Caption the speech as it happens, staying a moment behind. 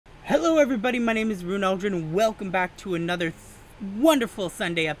Hello everybody, my name is Leonardo and welcome back to another wonderful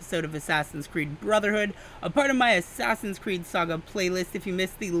Sunday episode of Assassin's Creed Brotherhood, a part of my Assassin's Creed Saga playlist. If you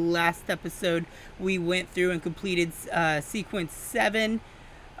missed the last episode, we went through and completed sequence 7.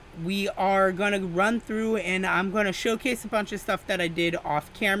 We are going to run through and I'm going to showcase a bunch of stuff that I did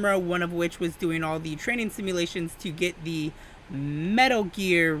off camera, one of which was doing all the training simulations to get the Metal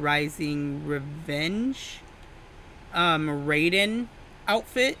Gear Rising Revenge Raiden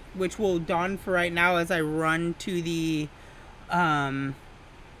outfit, which will don for right now as I run to the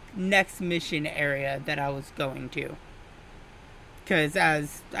next mission area that I was going to. Because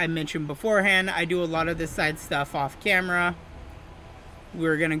as I mentioned beforehand, I do a lot of this side stuff off camera.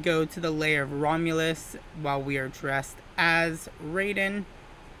 We're going to go to the lair of Romulus while we are dressed as Raiden.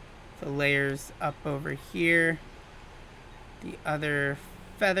 The layer's up over here. The other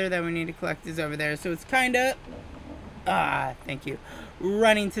feather that we need to collect is over there. So it's kind of... thank you.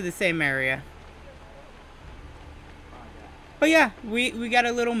 Running to the same area. But yeah, we got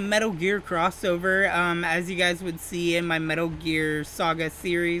a little Metal Gear crossover. As you guys would see in my Metal Gear Saga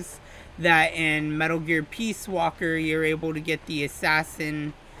series, that in Metal Gear Peace Walker, you're able to get the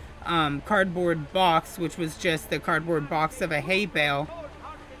assassin cardboard box, which was just the cardboard box of a hay bale,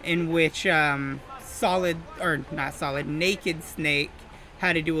 in which Naked Snake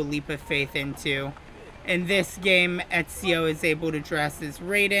had to do a leap of faith into. In this game, Ezio is able to dress as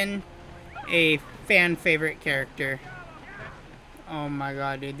Raiden, a fan favorite character. Oh my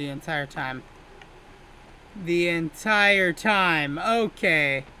god, dude, the entire time. The entire time.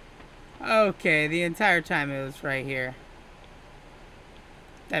 Okay. Okay, the entire time it was right here.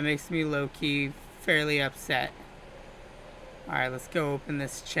 That makes me low-key fairly upset. Alright, let's go open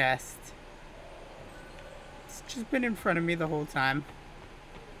this chest. It's just been in front of me the whole time.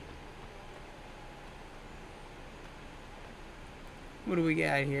 What do we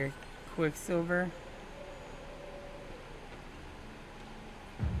got here? Quicksilver.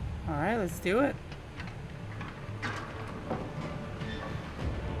 Alright, let's do it.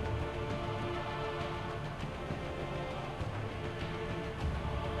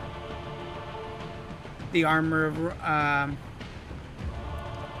 The armor of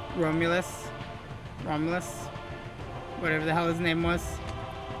Romulus, whatever the hell his name was.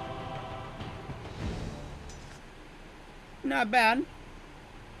 Not bad.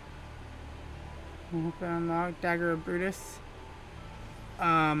 Open, unlock, Dagger of Brutus.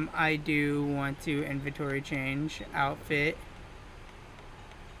 I do want to inventory change, outfit.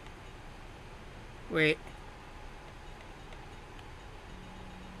 Wait.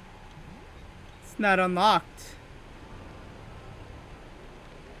 It's not unlocked.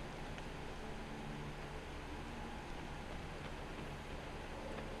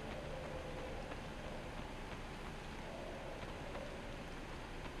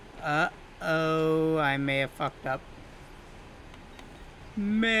 Uh-oh, I may have fucked up.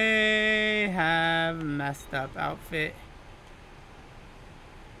 May have messed up outfit.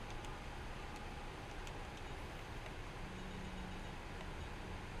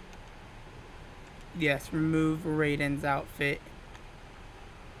 Yes, remove Raiden's outfit.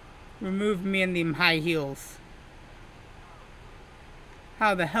 Remove me in them high heels.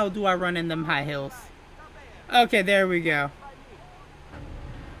 How the hell do I run in them high heels? Okay, there we go.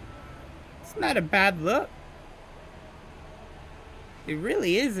 It's not a bad look. It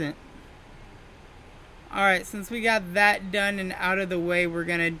really isn't. Alright, since we got that done and out of the way, we're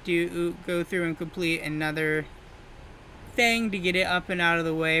gonna go through and complete another thing to get it up and out of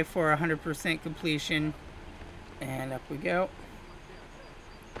the way for 100% completion. And up we go.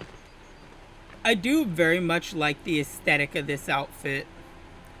 I do very much like the aesthetic of this outfit.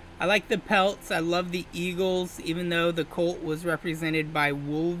 I like the pelts. I love the eagles, even though the Colt was represented by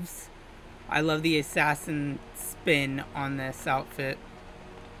wolves. I love the assassin spin on this outfit.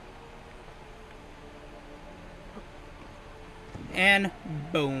 And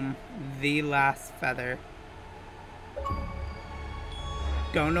boom, the last feather.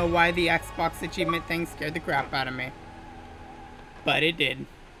 Don't know why the Xbox achievement thing scared the crap out of me, but it did.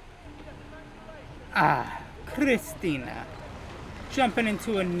 Christina. Jumping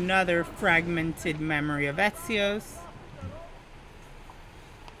into another fragmented memory of Ezio's.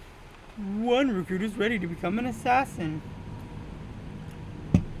 One recruit is ready to become an assassin.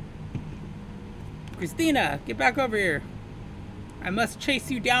 Christina, get back over here. I must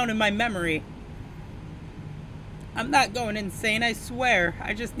chase you down in my memory. I'm not going insane, I swear.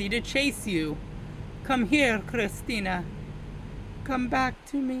 I just need to chase you. Come here, Christina. Come back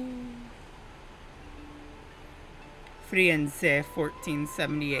to me. Firenze,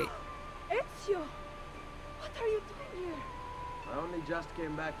 1478. Ezio! What are you doing here? I only just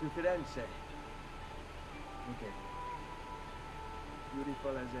came back to Firenze. Okay.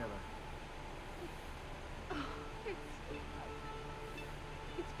 Beautiful as ever. Oh,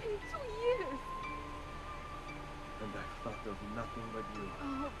 it's been 2 years. And I thought of nothing but you.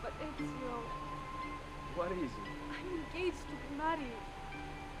 Oh, but Ezio, What is it? I'm engaged to be married.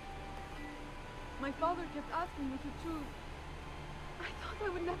 My father kept asking me to choose. I thought I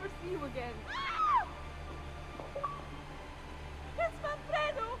would never see you again. Ah! It's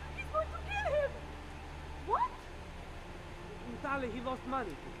Manfredo! He's going to kill him! What? In Italy, he lost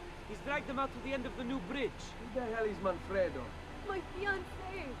money. He's dragged them out to the end of the new bridge. Who the hell is Manfredo? My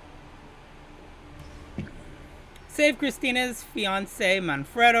fiancé! Save Christina's fiance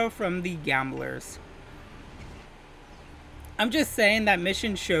Manfredo from the gamblers. I'm just saying that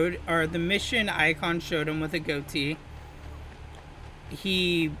mission showed, or the mission icon showed him with a goatee.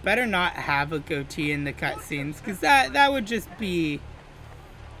 He better not have a goatee in the cutscenes, because that would just be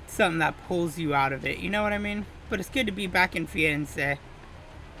something that pulls you out of it. You know what I mean? But it's good to be back in Firenze.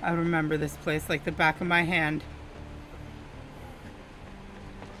 I remember this place like the back of my hand.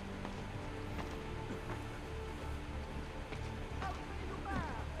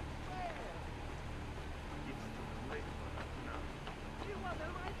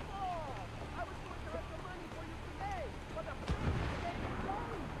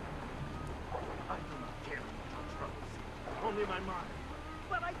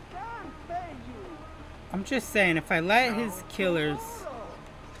 I'm just saying, if I let his killers...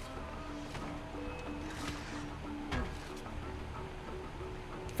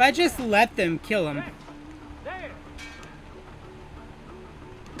 If I just let them kill him...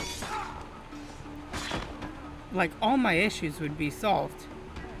 Like, all my issues would be solved.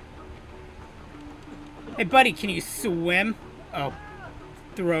 Hey, buddy, can you swim? Oh.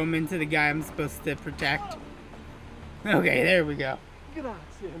 Throw him into the guy I'm supposed to protect. Okay, there we go. Grazie,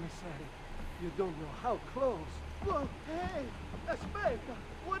 emissary. You don't know how close. Whoa, hey! Aspetta!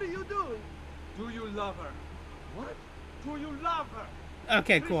 What are you doing? Do you love her? What? Do you love her?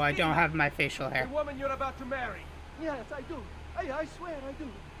 Okay, cool. I don't have my facial hair. The woman you're about to marry. Yes, I do. I swear I do.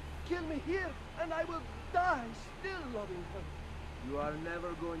 Kill me here, and I will die still loving her. You are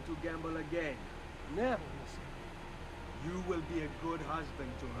never going to gamble again. Never, emissary. You will be a good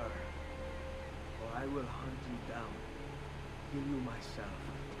husband to her. Or I will hunt you down. Kill you myself.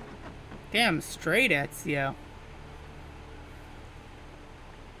 Damn straight, Ezio.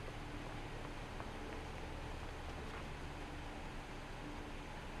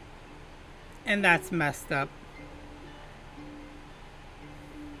 And that's messed up.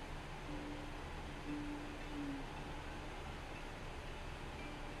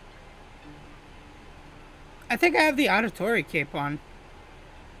 I think I have the auditory cape on.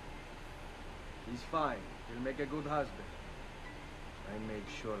 He's fine. He'll make a good husband. I made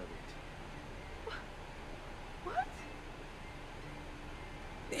sure of it. What?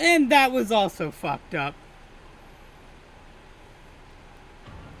 And that was also fucked up.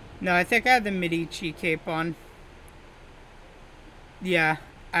 No, I think I have the Medici cape on. Yeah,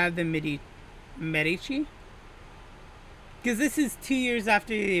 I have the Medici. Because this is 2 years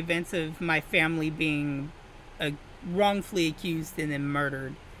after the events of my family being wrongfully accused and then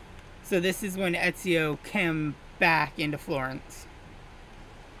murdered. So this is when Ezio came back into Florence.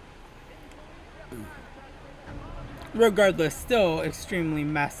 Regardless, still extremely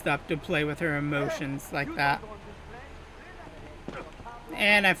messed up to play with her emotions like that.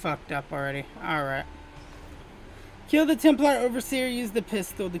 And I fucked up already. Alright. Kill the Templar Overseer, use the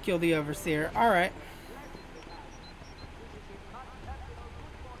pistol to kill the Overseer. Alright.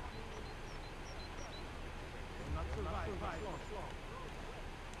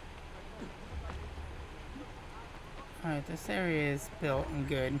 Alright, this area is built and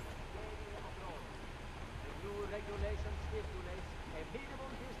good.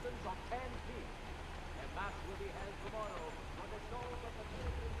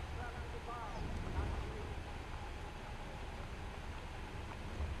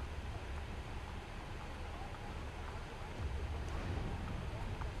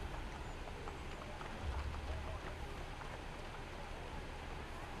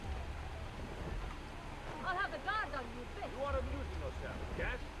 I'll have the guard on you, bitch. You are amusing yourself,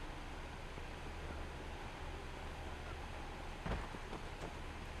 yes?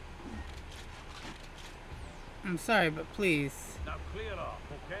 I'm sorry, but please. Now clear off,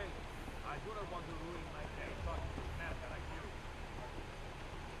 okay? I do not want to ruin my day talking to a master like you.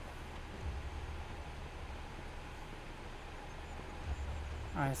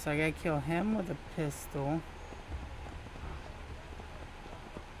 Alright, so I gotta kill him with a pistol.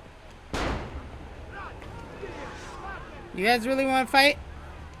 You guys really want to fight?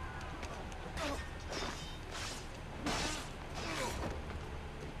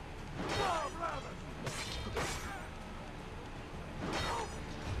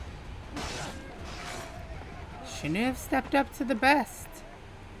 Shouldn't have stepped up to the best.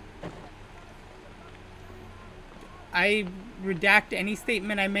 I redact any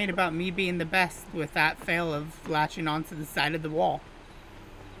statement I made about me being the best with that fail of latching onto the side of the wall.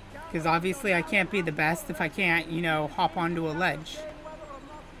 Because obviously I can't be the best if I can't, you know, hop onto a ledge.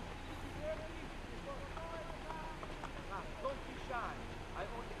 Don't be shy. I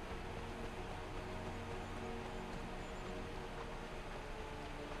only...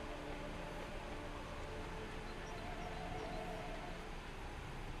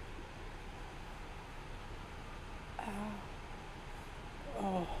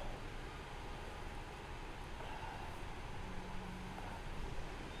 Oh.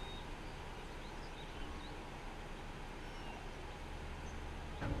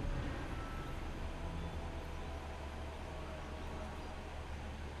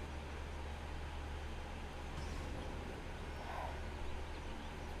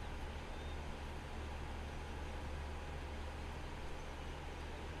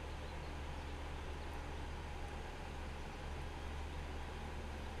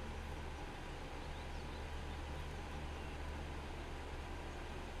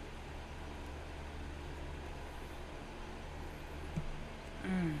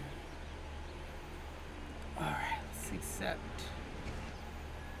 Accept.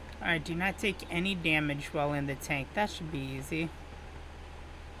 Alright, do not take any damage while in the tank. That should be easy.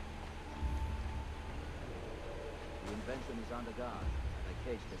 The invention is under guard, and a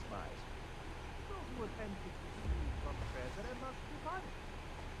cage the spies. Those who attempted to steal from treasure must be punished.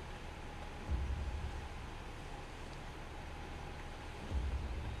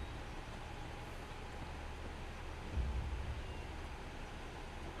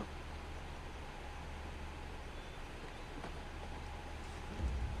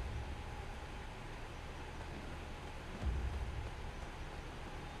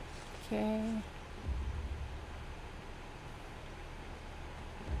 Okay.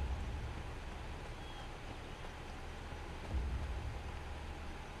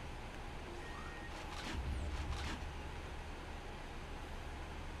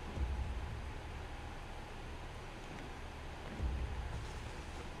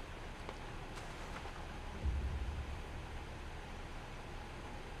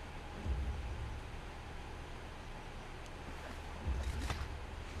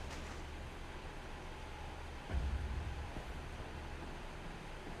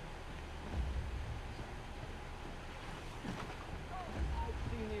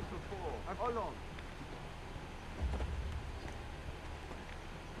 Hold on.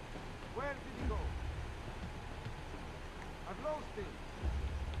 Where did he go? I've lost him.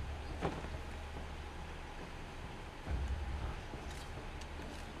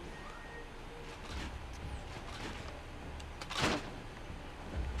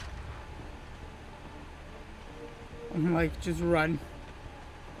 I'm like, just run.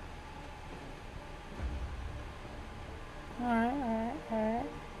 Alright.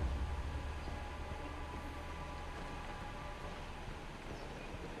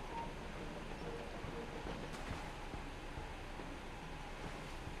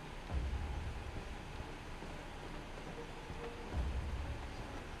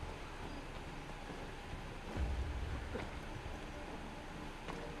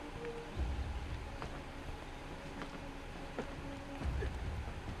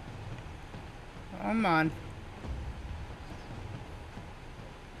 Come on.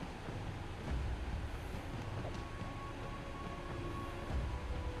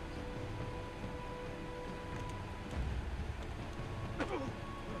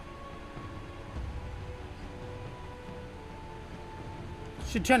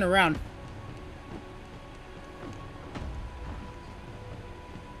 Should turn around.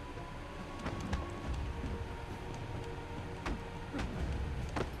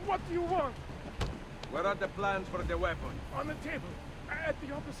 What do you want? Where are the plans for the weapon? On the table, at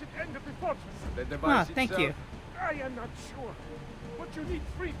the opposite end of the fortress. The device Thank you. I am not sure, but you need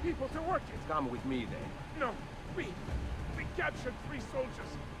 3 people to work it. Come with me then. No, we captured 3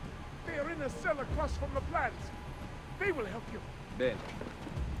 soldiers. They are in a cell across from the plans. They will help you. Then.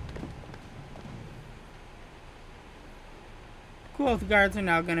 Cool, the guards are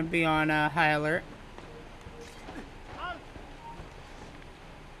now going to be on high alert.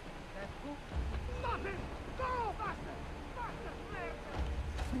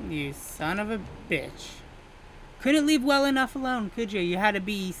 You son of a bitch. Couldn't leave well enough alone, could you? You had to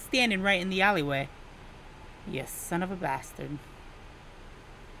be standing right in the alleyway. You son of a bastard.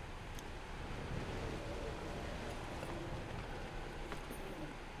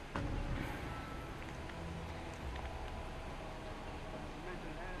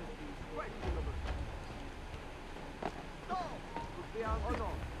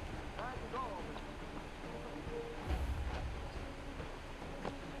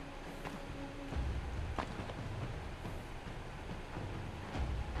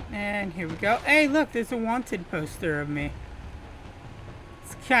 And here we go. Hey, look, there's a wanted poster of me.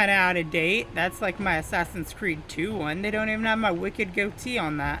 It's kind of out of date. That's like my Assassin's Creed 2 one. They don't even have my wicked goatee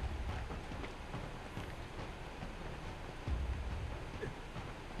on that.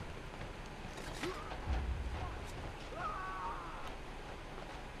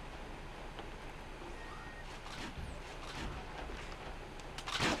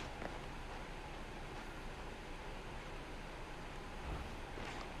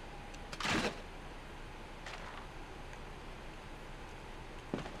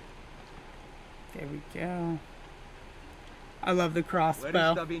 There we go. I love the crossbow.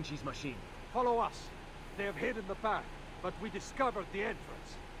 Where is DaVinci's machine? Follow us. They have hidden the path, but we discovered the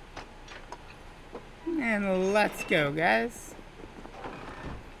entrance. And let's go, guys.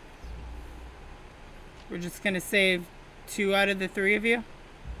 We're just gonna save 2 out of the 3 of you.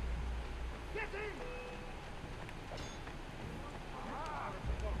 Get in!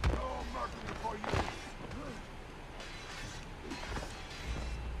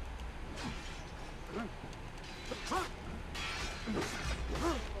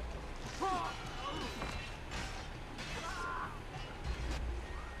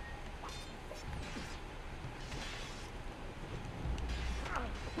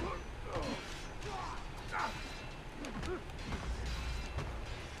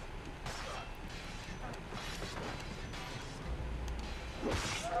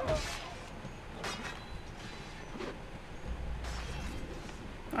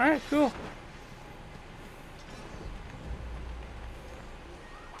 Alright, cool.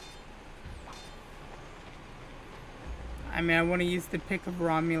 I mean, I want to use the pick of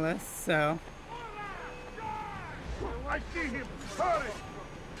Romulus, so... I see him! Hurry!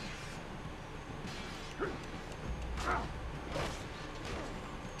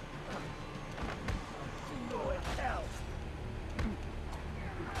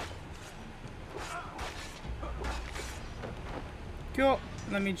 Cool.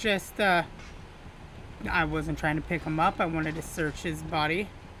 Let me just, I wasn't trying to pick him up. I wanted to search his body.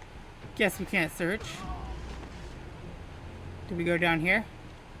 Guess we can't search. Do we go down here?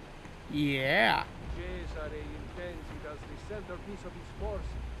 Yeah. Cesare intends it as the centerpiece of his force.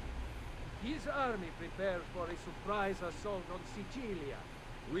 His army prepares for a surprise assault on Sicilia.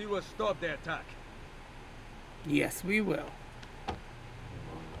 We will stop the attack. Yes, we will.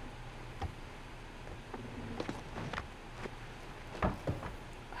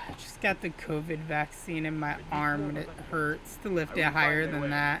 I just got the COVID vaccine in my arm and it hurts to lift it higher than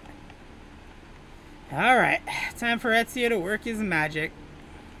that. Alright, time for Ezio to work his magic.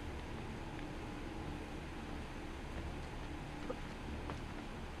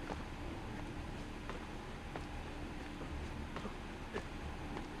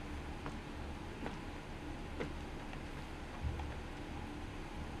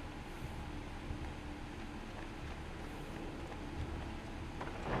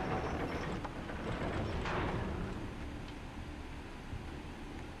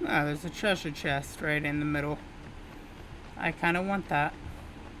 Ah, there's a treasure chest right in the middle. I kind of want that.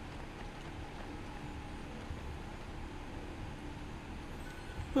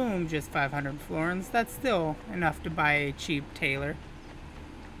 Boom, just 500 florins. That's still enough to buy a cheap tailor.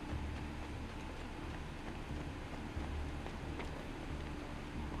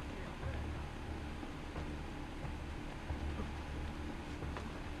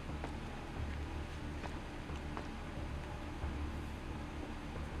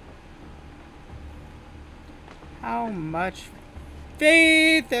 How much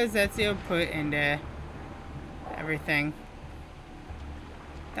faith does Ezio put into everything?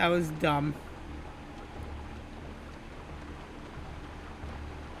 That was dumb.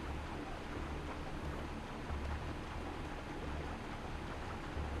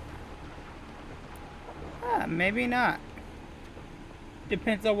 Maybe not.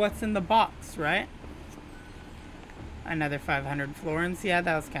 Depends on what's in the box, right? Another 500 florins. Yeah,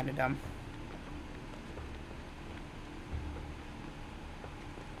 that was kind of dumb.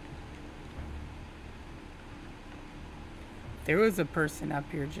 There was a person up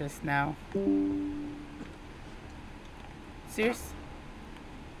here just now. Serious?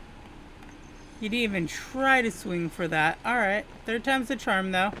 You didn't even try to swing for that. Alright. 3rd time's the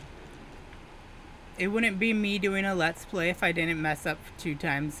charm, though. It wouldn't be me doing a Let's Play if I didn't mess up 2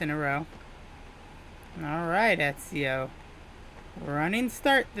 times in a row. Alright, Ezio. Running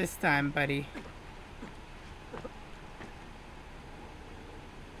start this time, buddy.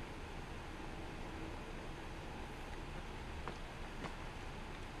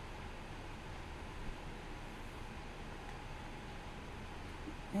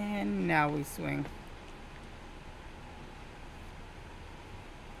 And now we swing.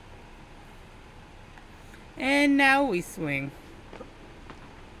 And now we swing.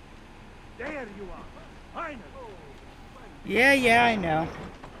 There you are. Finally. Yeah, I know.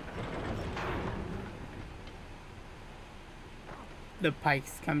 The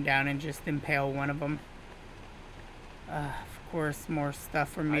pikes come down and just impale one of them. Of course, more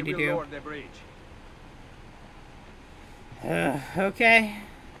stuff for me to do. Lower the bridge. Okay.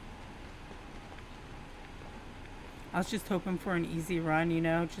 I was just hoping for an easy run, you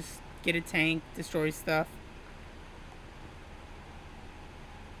know, just get a tank, destroy stuff.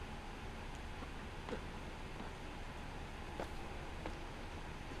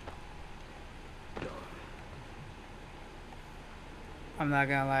 I'm not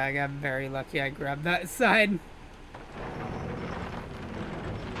gonna lie, I got very lucky I grabbed that side.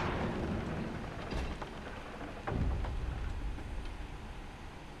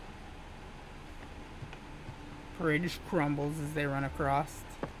 Bridge crumbles as they run across.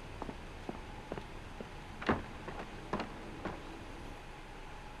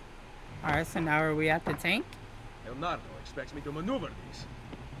 Alright, so now are we at the tank? Leonardo expects me to maneuver these.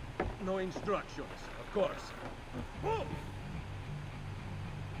 No instructions, of course. Oh!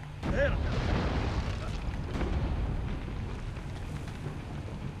 There.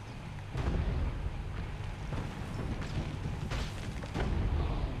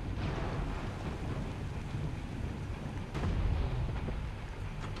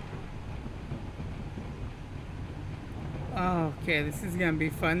 Okay, this is gonna be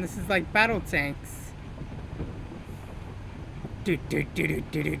fun. This is like battle tanks. Do do do do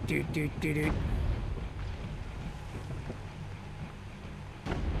do do do do do do.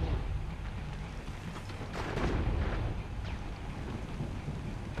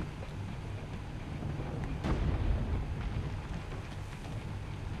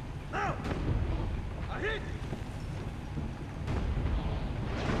 Now! I hit!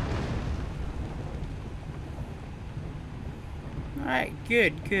 Alright,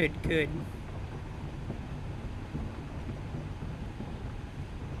 good, good, good.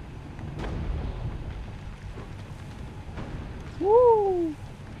 Woo!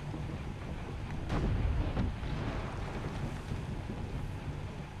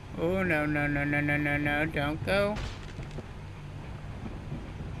 Oh, no, no, no, no, no, no, no, don't go.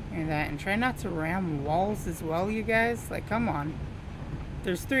 And that, and try not to ram walls as well, you guys. Like, come on.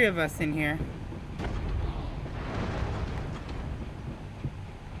 There's 3 of us in here.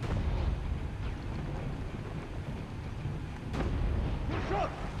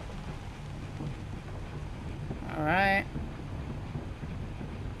 Alright.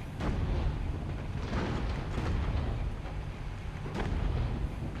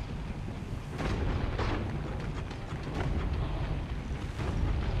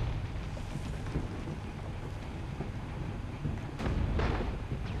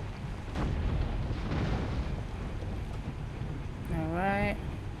 Alright.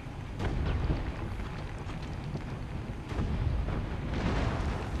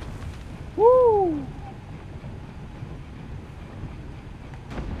 Woo!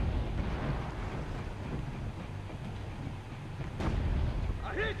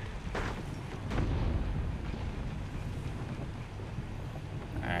 I hit!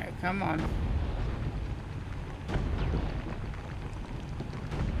 Alright, come on.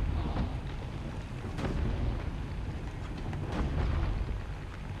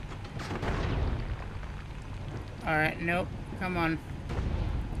 Alright, nope. Come on.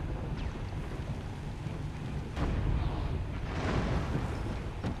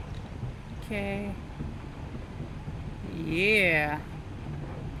 Okay. Yeah.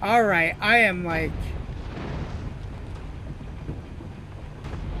 Alright, I am like...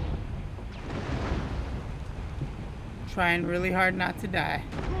 trying really hard not to die.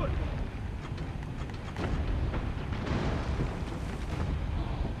 Good!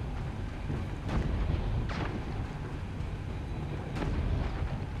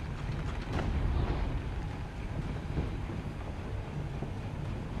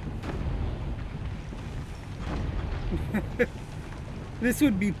 This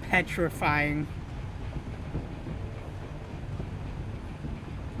would be petrifying.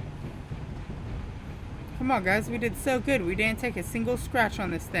 Come on, guys. We did so good. We didn't take a single scratch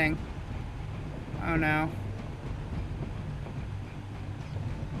on this thing. Oh no.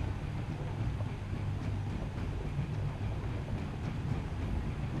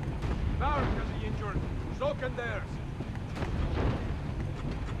 America's injured. So can theirs.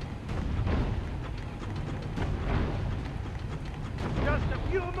 Just a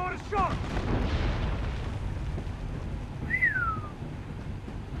few more shots!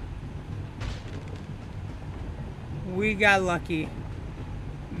 We got lucky.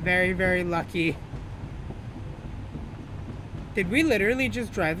 Very, very lucky. Did we literally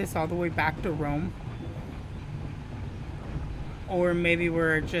just drive this all the way back to Rome? Or maybe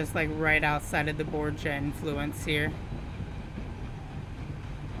we're just like right outside of the Borgia influence here.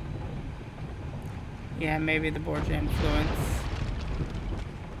 Yeah, maybe the Borgia influence.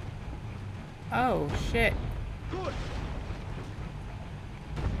 Oh, shit. Good!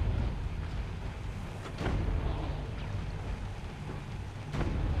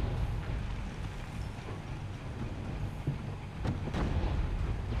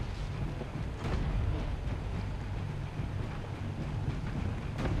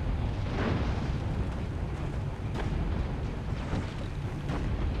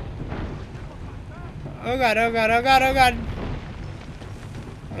 Oh god, oh god, oh god, oh god.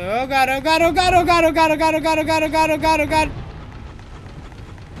 Oh god, oh god, oh god, oh god, oh god, oh god, oh god, oh god, oh god, oh god, oh god.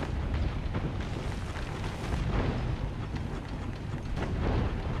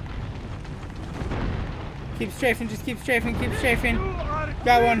 Keep strafing, just keep strafing, keep strafing.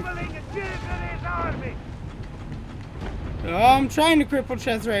 Got one. Oh, I'm trying to cripple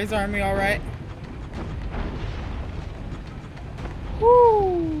Cesare's army, alright.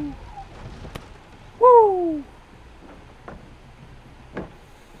 Woo! Woo!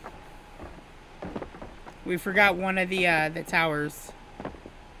 We forgot one of the towers.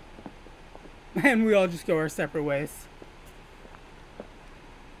 And we all just go our separate ways.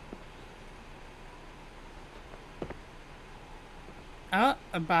 Oh,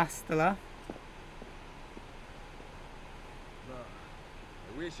 a Bastila.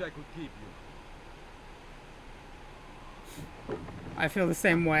 I wish I could keep you. I feel the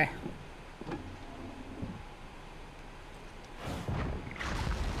same way.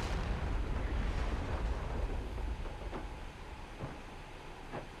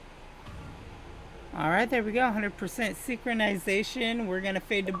 Alright, there we go. 100% synchronization. We're going to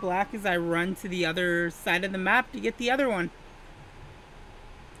fade to black as I run to the other side of the map to get the other one.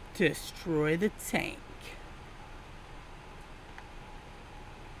 Destroy the tank.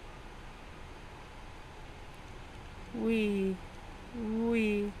 We.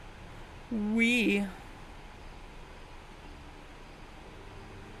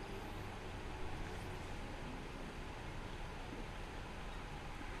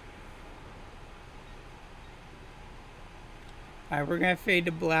 Alright, we're gonna fade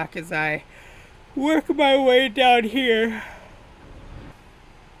to black as I work my way down here.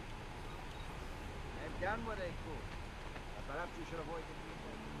 I've done what I could. Perhaps you should avoid it.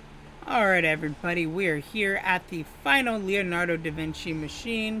 Alright everybody, we are here at the final Leonardo da Vinci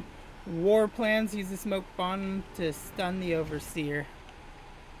machine. War plans, use the smoke bomb to stun the overseer.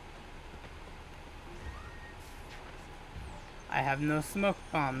 I have no smoke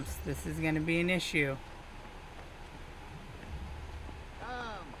bombs. This is going to be an issue.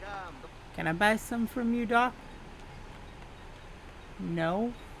 Come. Can I buy some from you, Doc?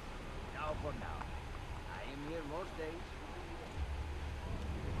 No? Now for now. I am here most days.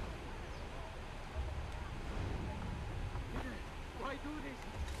 Why do this?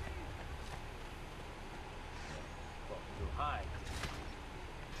 Too high.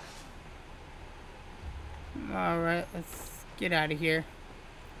 Alright, let's get out of here.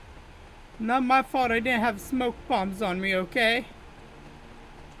 Not my fault I didn't have smoke bombs on me, okay?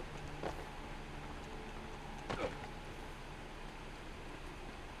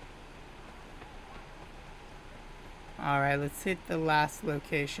 Alright, let's hit the last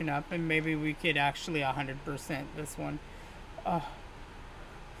location up and maybe we could actually 100% this one.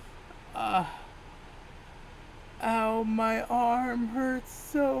 Ow, my arm hurts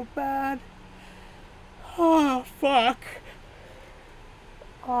so bad. Oh, fuck.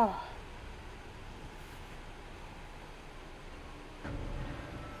 Oh.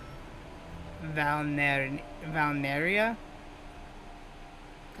 Valneria?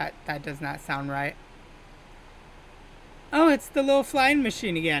 That does not sound right. Oh, it's the little flying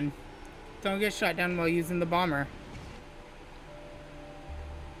machine again. Don't get shot down while using the bomber.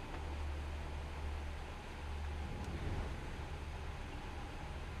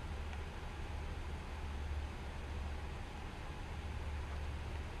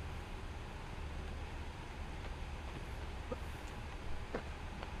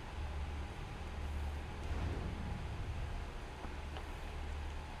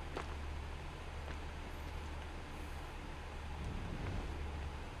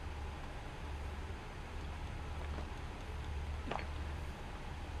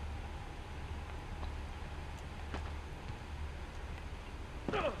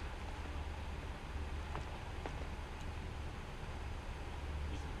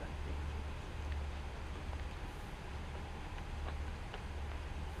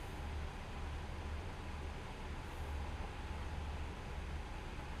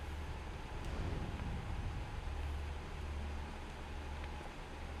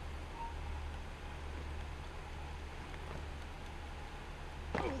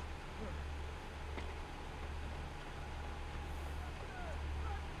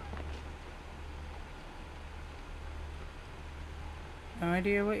 No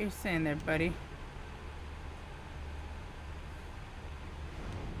idea what you're saying there, buddy.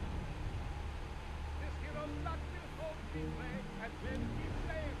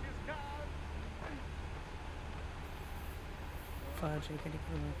 Fudge, I gotta get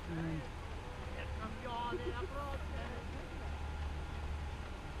away from him.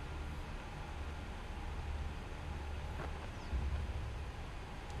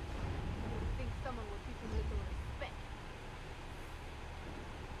 I think someone will teach him a little respect.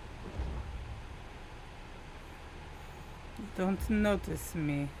 Don't notice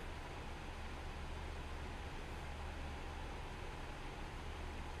me.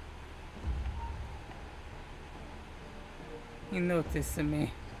 You notice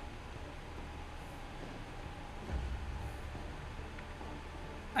me.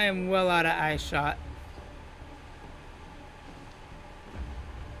 I am well out of eye shot.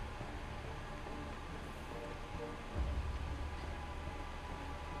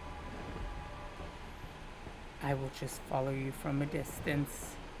 I will just follow you from a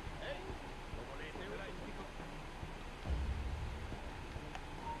distance.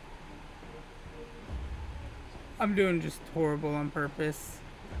 I'm doing just horrible on purpose.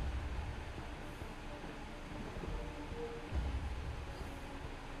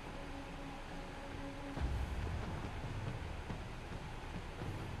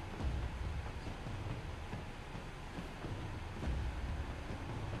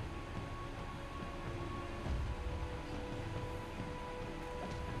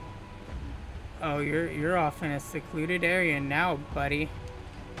 Oh, you're off in a secluded area now, buddy.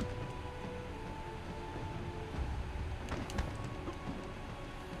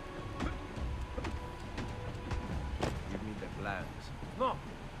 Give me the plans. No.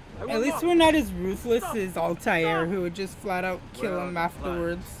 At least we're not as ruthless as Altair, who would just flat out kill him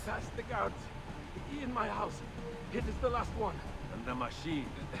afterwards. That's the guards. In my house. It is the last one. And the machine.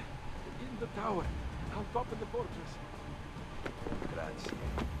 In the tower. On top of the fortress. Grazie.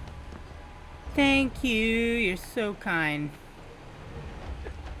 Thank you, you're so kind.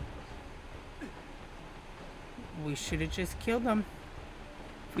 We should have just killed him.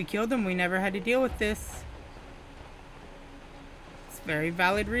 If we killed him, we never had to deal with this. It's very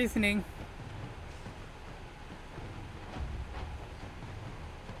valid reasoning.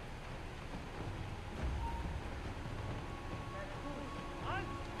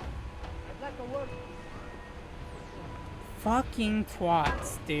 Fucking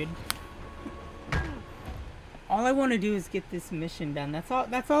twats, dude. All I want to do is get this mission done. That's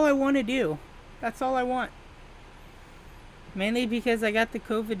all I want to do. That's all I want. Mainly because I got the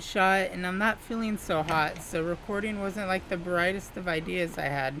COVID shot and I'm not feeling so hot, so recording wasn't like the brightest of ideas I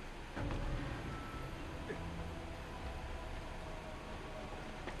had.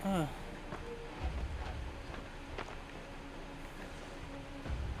 Ugh.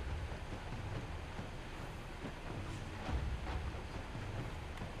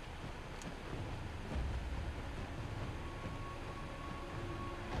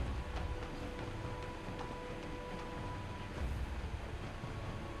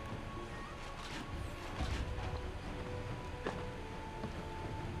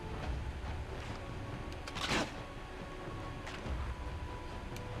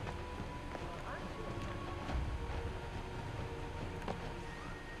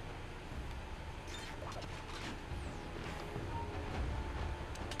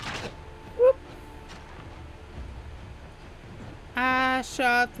 I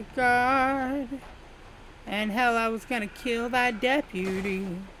shot the guard, and hell, I was gonna kill that deputy.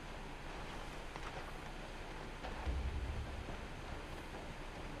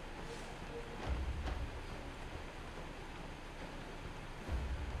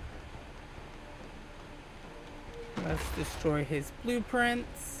 Let's destroy his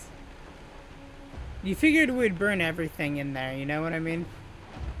blueprints. You figured we'd burn everything in there, you know what I mean?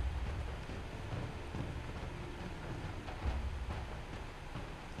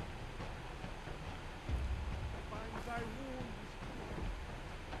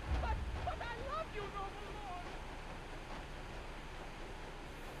 But I love you, noble lord!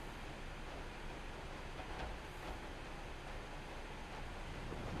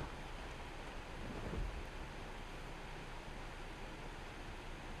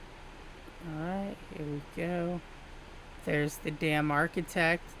 Alright, here we go. There's the damn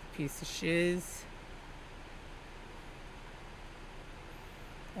architect, piece of shiz.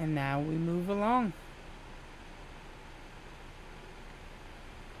 And now we move along.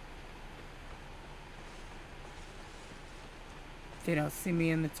 They don't see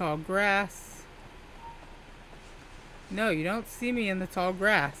me in the tall grass. No, you don't see me in the tall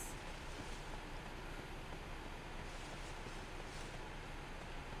grass.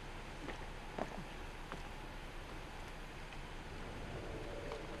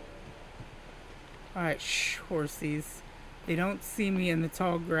 Alright, shh, horsies. They don't see me in the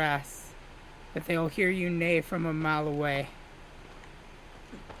tall grass, but they'll hear you neigh from a mile away.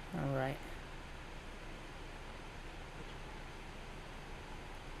 Alright.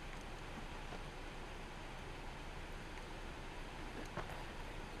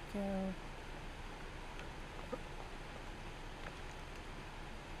 Go.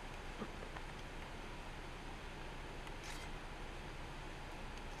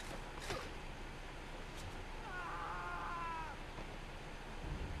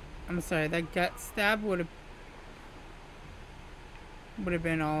 I'm sorry, that gut stab would have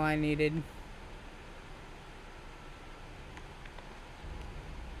been all I needed.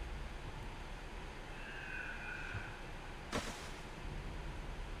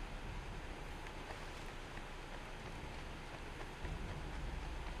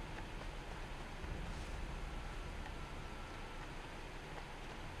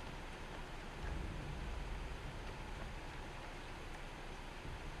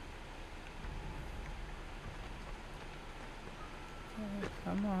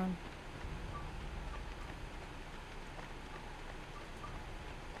 Come on.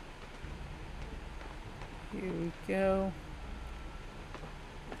 Here we go.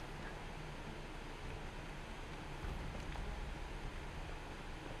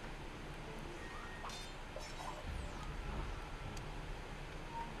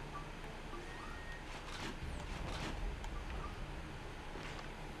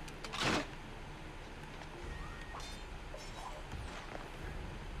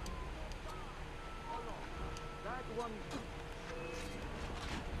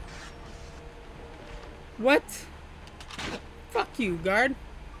 What? Fuck you, guard.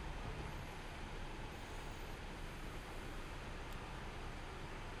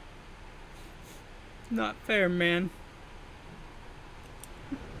 Not fair, man.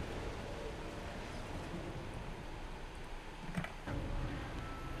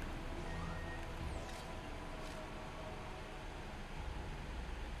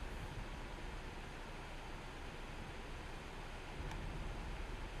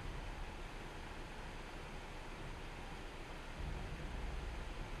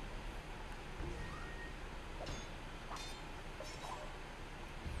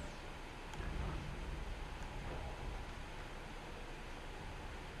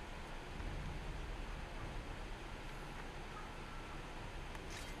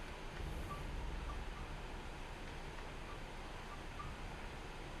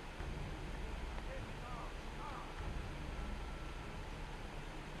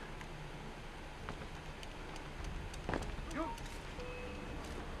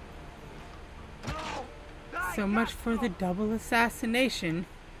 So much for the double assassination.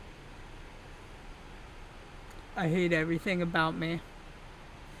 I hate everything about me.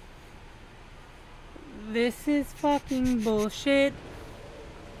 This is fucking bullshit.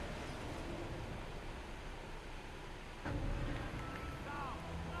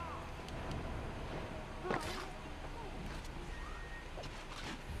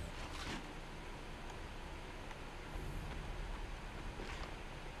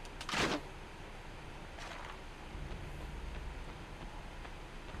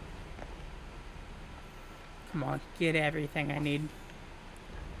 Come on, get everything I need.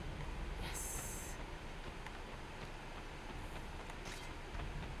 Yes.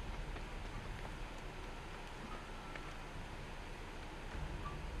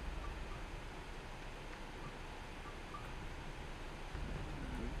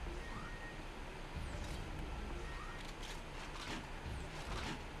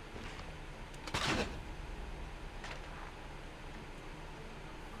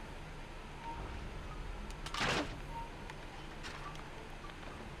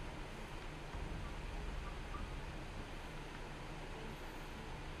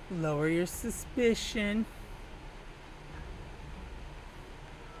 Lower your suspicion.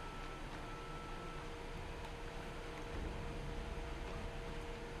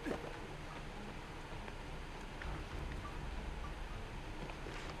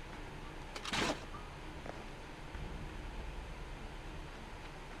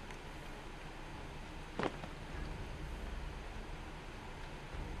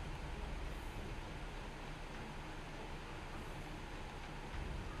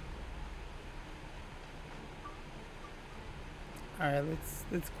 Alright,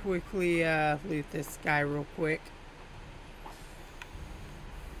 let's quickly loot this guy real quick.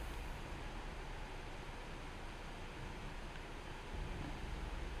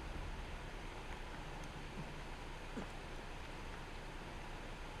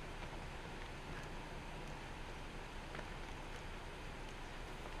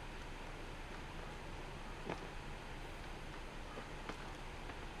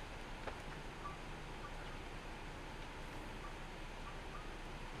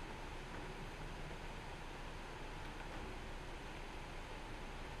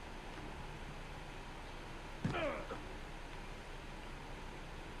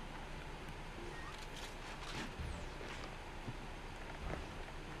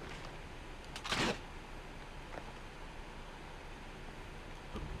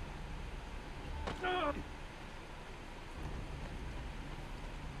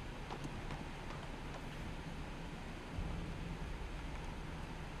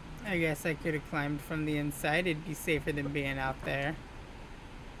 I guess I could have climbed from the inside. It'd be safer than being out there.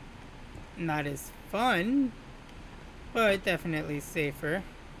 Not as fun, but definitely safer.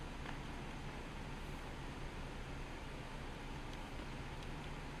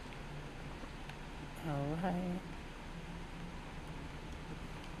 Alright.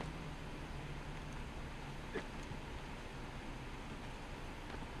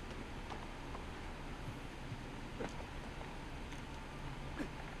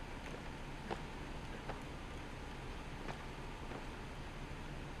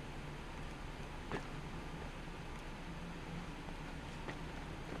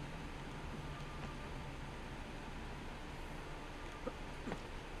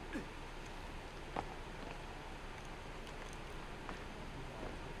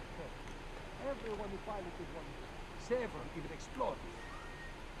 Everyone who piloted one, several even exploded.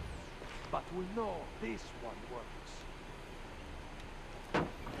 But we know this one works.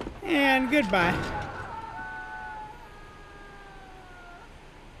 And goodbye.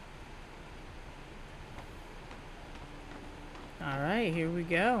 Alright, here we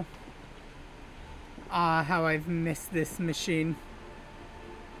go. Ah, how I've missed this machine.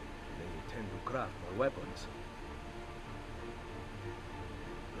 They intend to craft more weapons.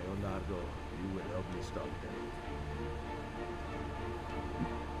 Leonardo, you will help me stop them.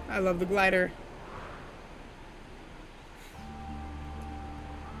 I love the glider.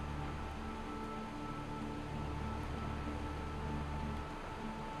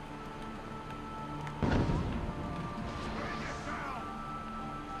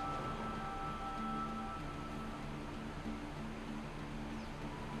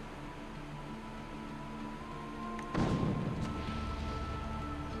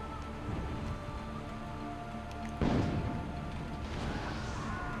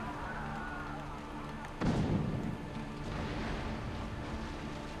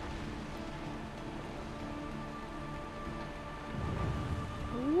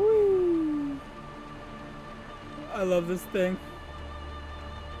 I love this thing.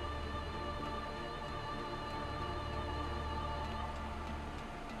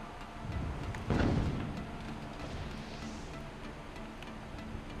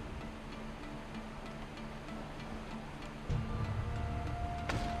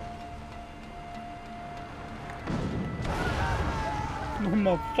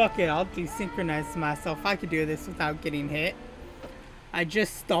 Well, fuck it, I'll desynchronize myself. I could do this without getting hit. I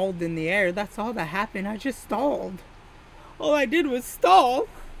just stalled in the air. That's all that happened. I just stalled. All I did was stall.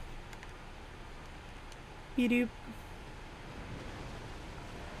 Beep-doop.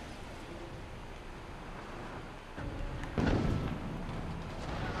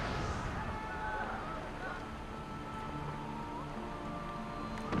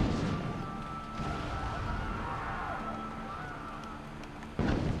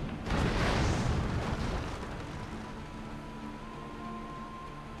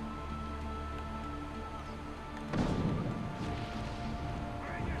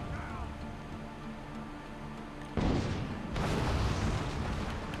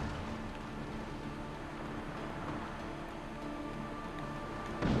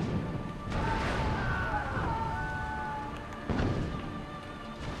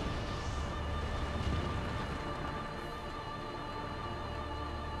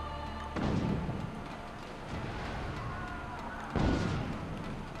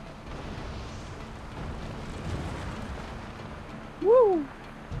 Woo!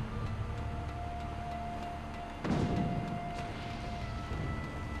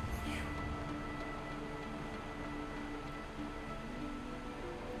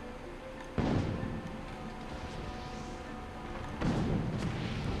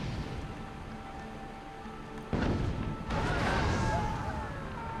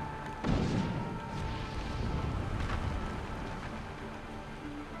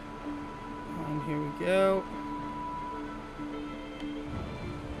 And here we go.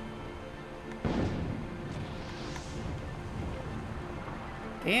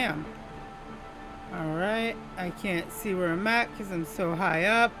 Damn. Alright, I can't see where I'm at because I'm so high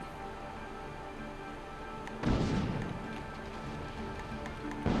up.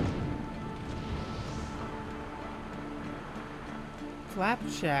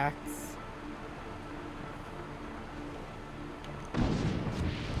 Flapjacks.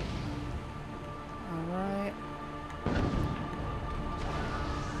 Alright.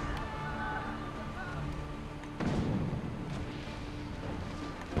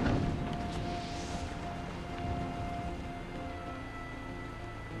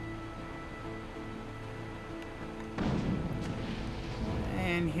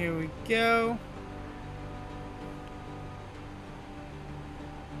 And here we go.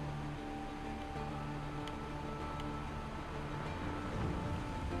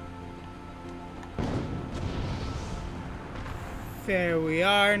 There we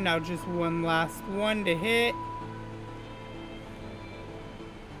are. Now just one last one to hit.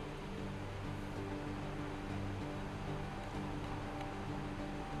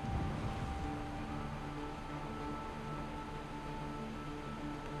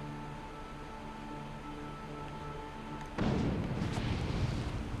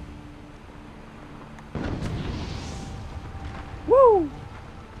 Woo!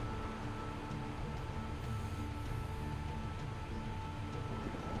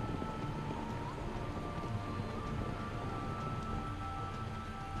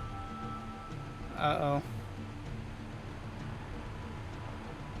 Uh-oh.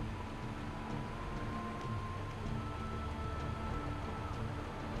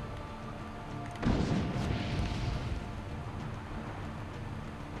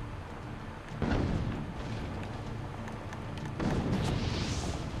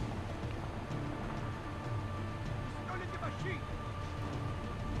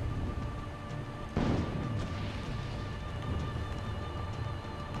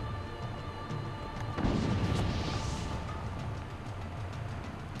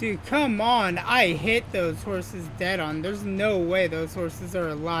 Dude, come on. I hit those horses dead on. There's no way those horses are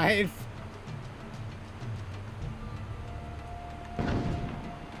alive.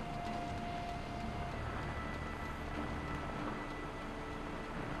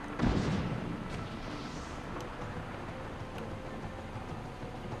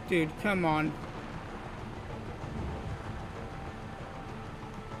 Dude, come on.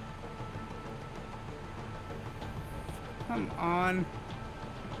 Come on.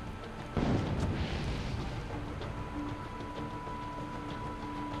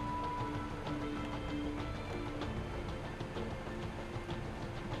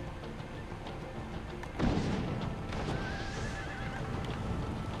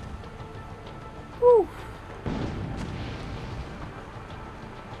 Whew.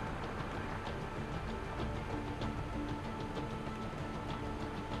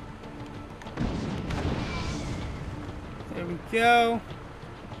 There we go.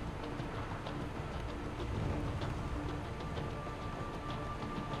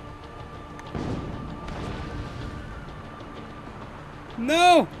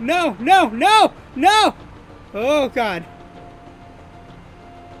 No, no, no, no, no! Oh, God.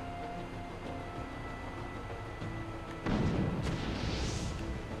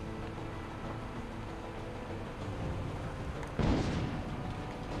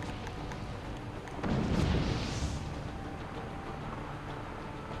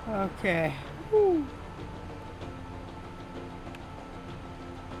 Okay. Whew.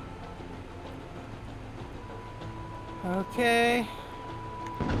 Okay.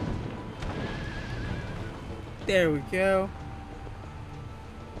 There we go.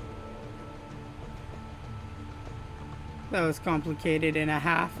 That was complicated and a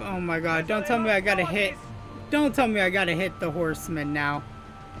half. Oh my God. Don't tell me I gotta hit. Don't tell me I gotta hit the horseman now.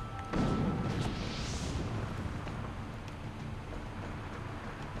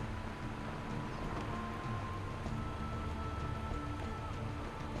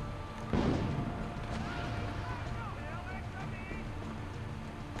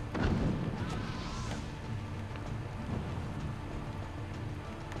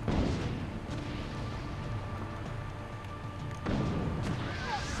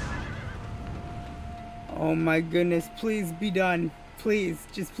 Oh my goodness, please be done. Please,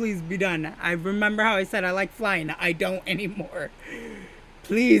 just please be done. I remember how I said I like flying. I don't anymore.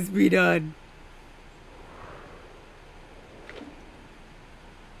 Please be done.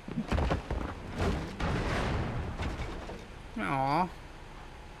 Aww.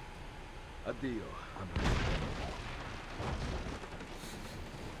 Addio.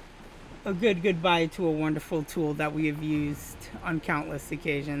 A good goodbye to a wonderful tool that we have used on countless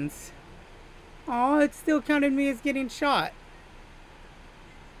occasions. Oh, it still counted me as getting shot.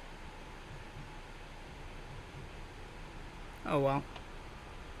 Oh well.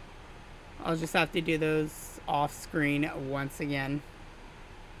 I'll just have to do those off screen once again.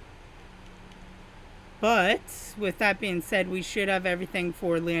 But, with that being said, we should have everything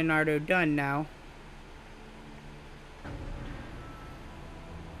for Leonardo done now.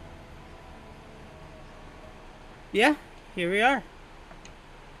 Yeah, here we are.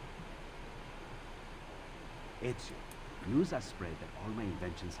 Ezio, news has spread that all my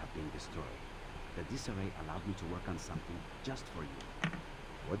inventions have been destroyed. The disarray allowed me to work on something just for you.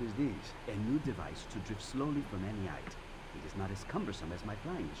 What is this? A new device to drift slowly from any height. It is not as cumbersome as my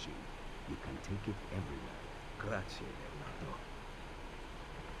flying machine. You can take it everywhere. Grazie, Leonardo.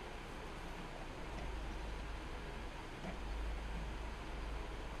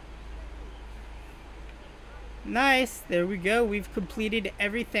 Nice. There we go. We've completed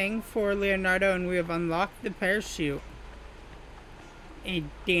everything for Leonardo, and we have unlocked the parachute. A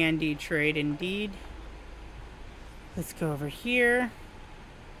dandy trade indeed. Let's go over here.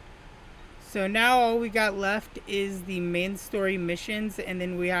 So now all we got left is the main story missions, and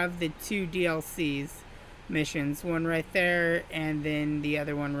then we have the 2 DLCs missions. One right there, and then the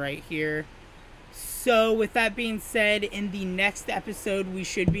other one right here. So with that being said, in the next episode, we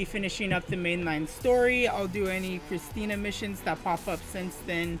should be finishing up the mainline story. I'll do any Christina missions that pop up since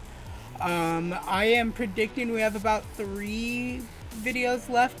then. I am predicting we have about 3 videos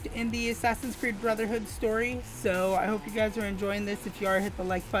left in the Assassin's Creed Brotherhood story. So I hope you guys are enjoying this. If you are, hit the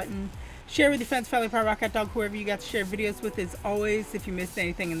like button. Share with your friends, family, power, rock, cat, dog, whoever you got to share videos with. As always, if you missed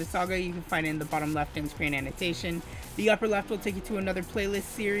anything in the saga, you can find it in the bottom left hand screen annotation. The upper left will take you to another playlist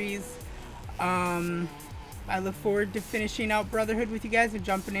series. I look forward to finishing out Brotherhood with you guys and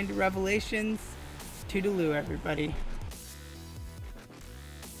jumping into Revelations. Toodaloo, everybody.